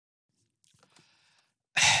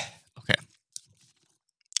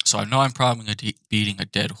So I know I'm probably beating a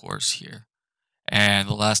dead horse here, and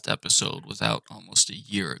the last episode was out almost a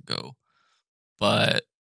year ago. But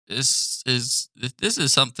this is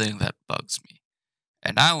something that bugs me,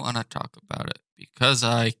 and I want to talk about it because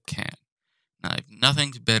I can. And I have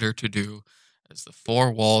nothing better to do as the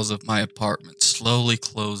four walls of my apartment slowly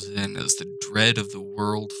close in as the dread of the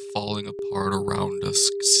world falling apart around us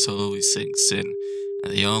slowly sinks in,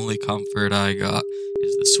 and the only comfort I got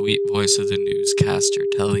is the sweet voice of the newscaster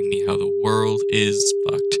telling me how the world is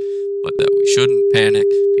fucked, but that we shouldn't panic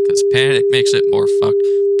because panic makes it more fucked,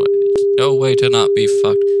 but there's no way to not be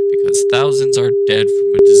fucked because thousands are dead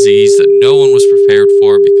from a disease that no one was prepared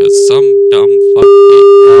for because some dumb fuck ate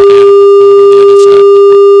raw animal food on the other side of the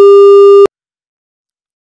world.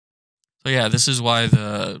 So yeah, this is why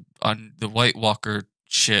the White Walker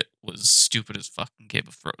shit was stupid as fucking Game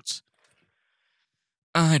of Thrones.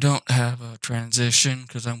 I don't have a transition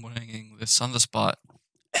because I'm winging this on the spot.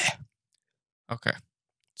 Okay,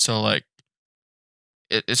 so like,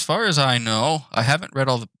 as far as I know, I haven't read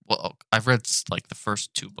all the. Well, I've read like the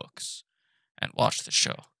first two books and watched the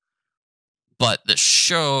show, but the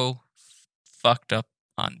show fucked up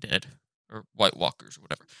undead or White Walkers or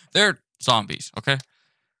whatever. They're zombies. Okay,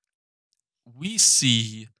 we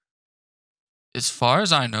see. As far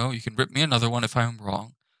as I know, you can rip me another one if I'm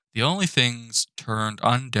wrong. The only things turned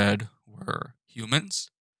undead were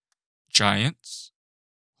humans, giants,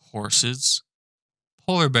 horses,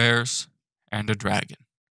 polar bears, and a dragon.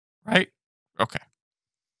 Right? Okay.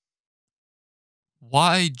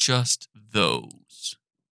 Why just those?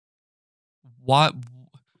 Why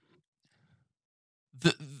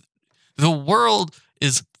the the world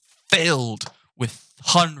is filled with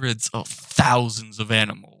hundreds of thousands of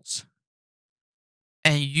animals.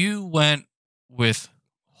 And you went with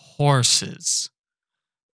horses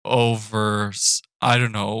over, I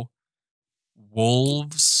don't know,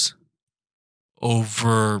 wolves,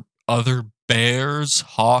 over other bears,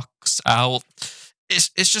 hawks, owl. It's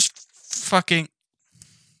just fucking.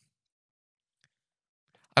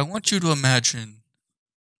 I want you to imagine.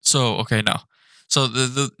 So okay, now, so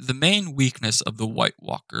the main weakness of the White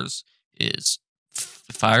Walkers is,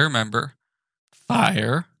 if I remember,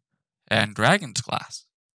 fire and dragon's glass.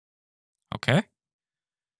 Okay,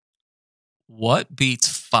 what beats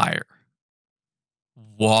fire?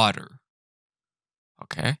 Water.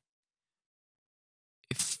 Okay,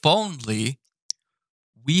 if only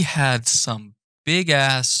we had some big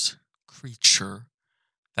ass creature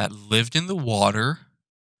that lived in the water,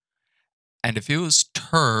 and if it was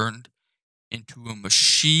turned into a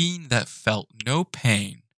machine that felt no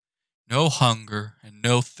pain, no hunger, and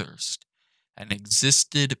no thirst, and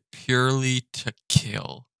existed purely to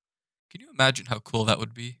kill. Can you imagine how cool that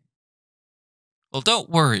would be? Well, don't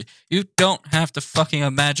worry. You don't have to fucking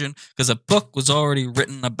imagine, because a book was already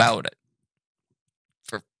written about it.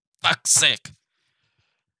 For fuck's sake.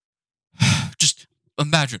 Just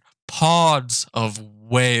imagine pods of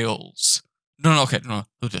whales. No, okay, no.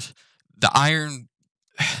 The iron.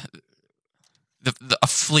 A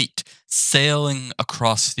fleet sailing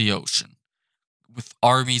across the ocean with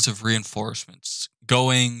armies of reinforcements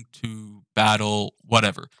going to battle,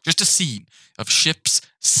 whatever. Just a scene of ships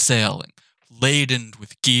sailing, laden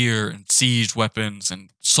with gear and siege weapons and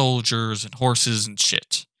soldiers and horses and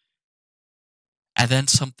shit. And then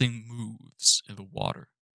something moves in the water.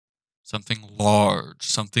 Something large,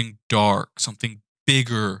 something dark, something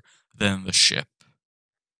bigger than the ship.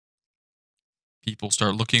 People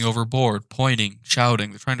start looking overboard, pointing, shouting.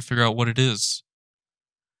 They're trying to figure out what it is.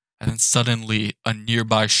 And then suddenly, a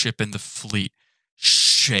nearby ship in the fleet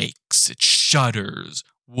shakes. It shudders.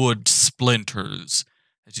 Wood splinters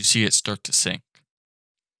as you see it start to sink.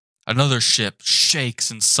 Another ship shakes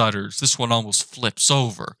and shudders. This one almost flips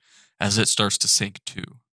over as it starts to sink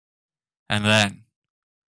too. And then,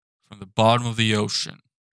 from the bottom of the ocean,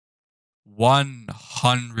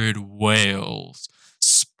 100 whales,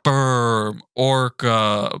 sperm,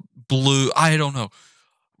 orca, blue, I don't know.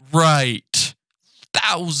 Right.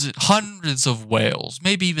 Hundreds of whales,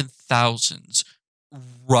 maybe even thousands,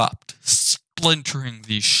 erupt, splintering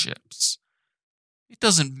these ships. It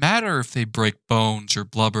doesn't matter if they break bones or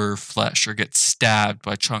blubber or flesh or get stabbed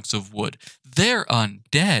by chunks of wood. They're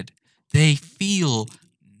undead. They feel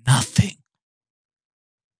nothing.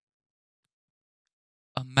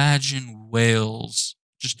 Imagine whales,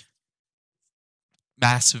 just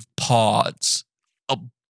massive pods,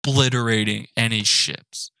 obliterating any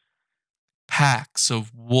ships. Packs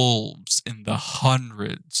of wolves in the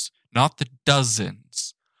hundreds, not the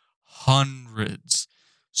dozens, hundreds,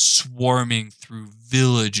 swarming through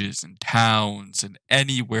villages and towns and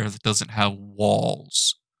anywhere that doesn't have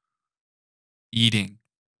walls, eating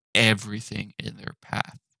everything in their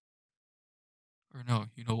path. Or no,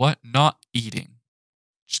 you know what? Not eating,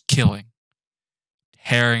 just killing,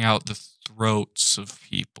 tearing out the throats of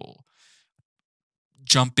people,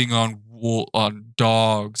 jumping on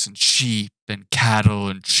dogs and sheep and cattle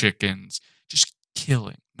and chickens, just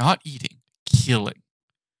killing, not eating, killing.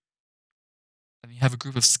 And you have a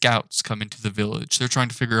group of scouts come into the village. They're trying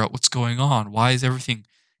to figure out what's going on. Why is everything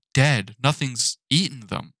dead? Nothing's eaten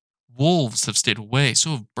them. Wolves have stayed away,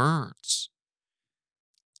 so have birds.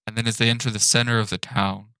 And then as they enter the center of the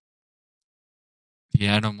town, the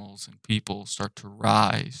animals and people start to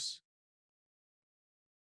rise.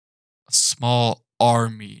 A small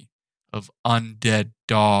army of undead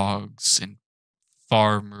dogs and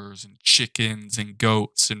farmers and chickens and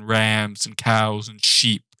goats and rams and cows and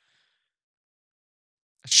sheep.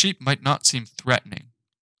 A sheep might not seem threatening,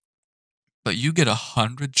 but you get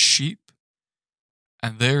 100 sheep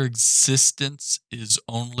and their existence is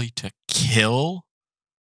only to kill?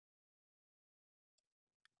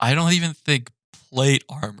 I don't even think plate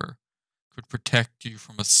armor could protect you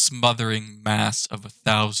from a smothering mass of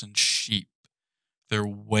 1,000 sheep, their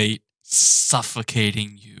weight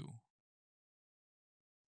suffocating you.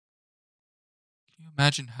 Can you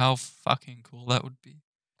imagine how fucking cool that would be?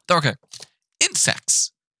 Okay,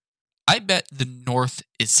 insects. I bet the north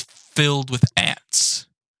is filled with ants.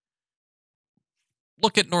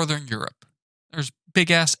 Look at Northern Europe. There's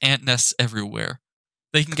big-ass ant nests everywhere.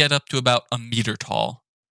 They can get up to about a meter tall,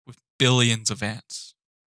 with billions of ants.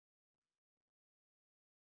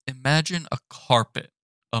 Imagine a carpet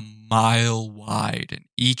a mile wide in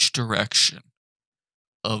each direction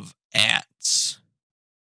of ants,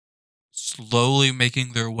 slowly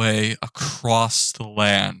making their way across the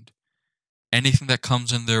land. Anything that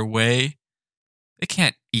comes in their way, they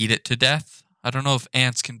can't eat it to death. I don't know if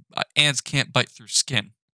ants can. Ants can't bite through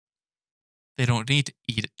skin. They don't need to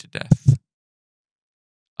eat it to death.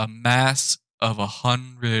 A mass of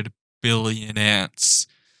 100 billion ants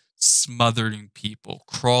smothering people,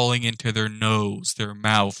 crawling into their nose, their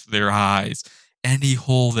mouth, their eyes, any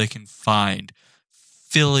hole they can find,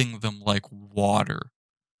 filling them like water.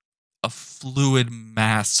 A fluid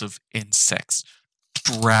mass of insects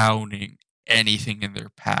drowning anything in their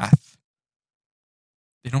path.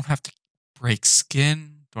 They don't have to break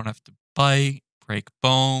skin, don't have to bite, break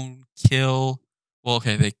bone, kill. Well,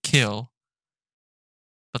 okay, they kill,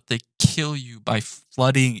 but they kill you by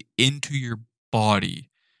flooding into your body,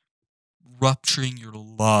 rupturing your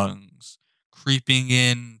lungs, creeping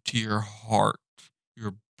into your heart,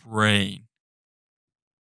 your brain.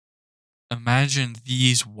 Imagine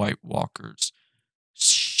these White Walkers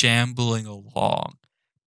shambling along,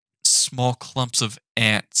 small clumps of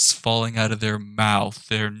ants falling out of their mouth,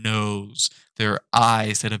 their nose, their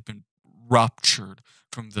eyes that have been ruptured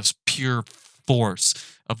from this pure force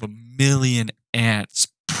of 1 million ants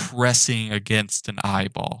pressing against an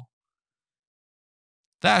eyeball.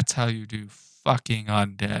 That's how you do fucking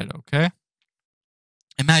undead, okay?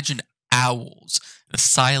 Imagine owls, the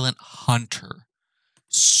silent hunter,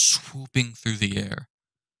 swooping through the air.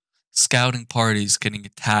 Scouting parties getting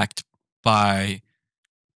attacked by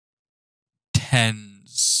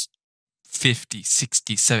tens, 50,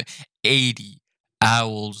 60, 70, 80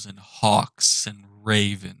 owls and hawks and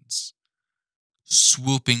ravens.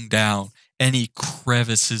 Swooping down any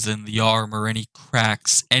crevices in the armor, any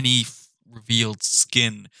cracks, any revealed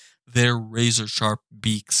skin, their razor sharp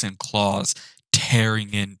beaks and claws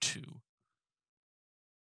tearing into.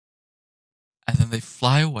 And then they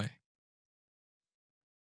fly away,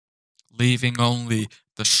 leaving only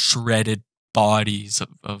the shredded bodies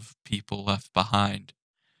of people left behind.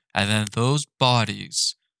 And then those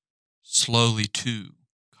bodies slowly too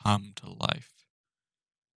come to life.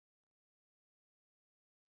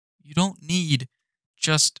 You don't need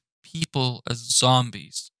just people as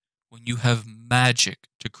zombies when you have magic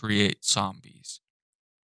to create zombies.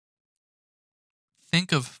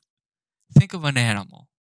 Think of an animal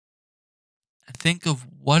and think of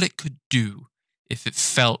what it could do if it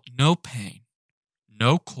felt no pain,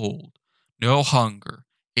 no cold, no hunger.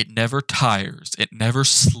 It never tires, it never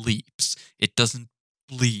sleeps, it doesn't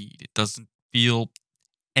bleed, it doesn't feel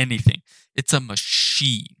anything. It's a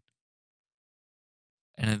machine.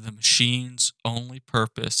 And the machine's only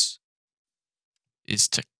purpose is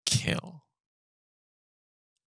to kill.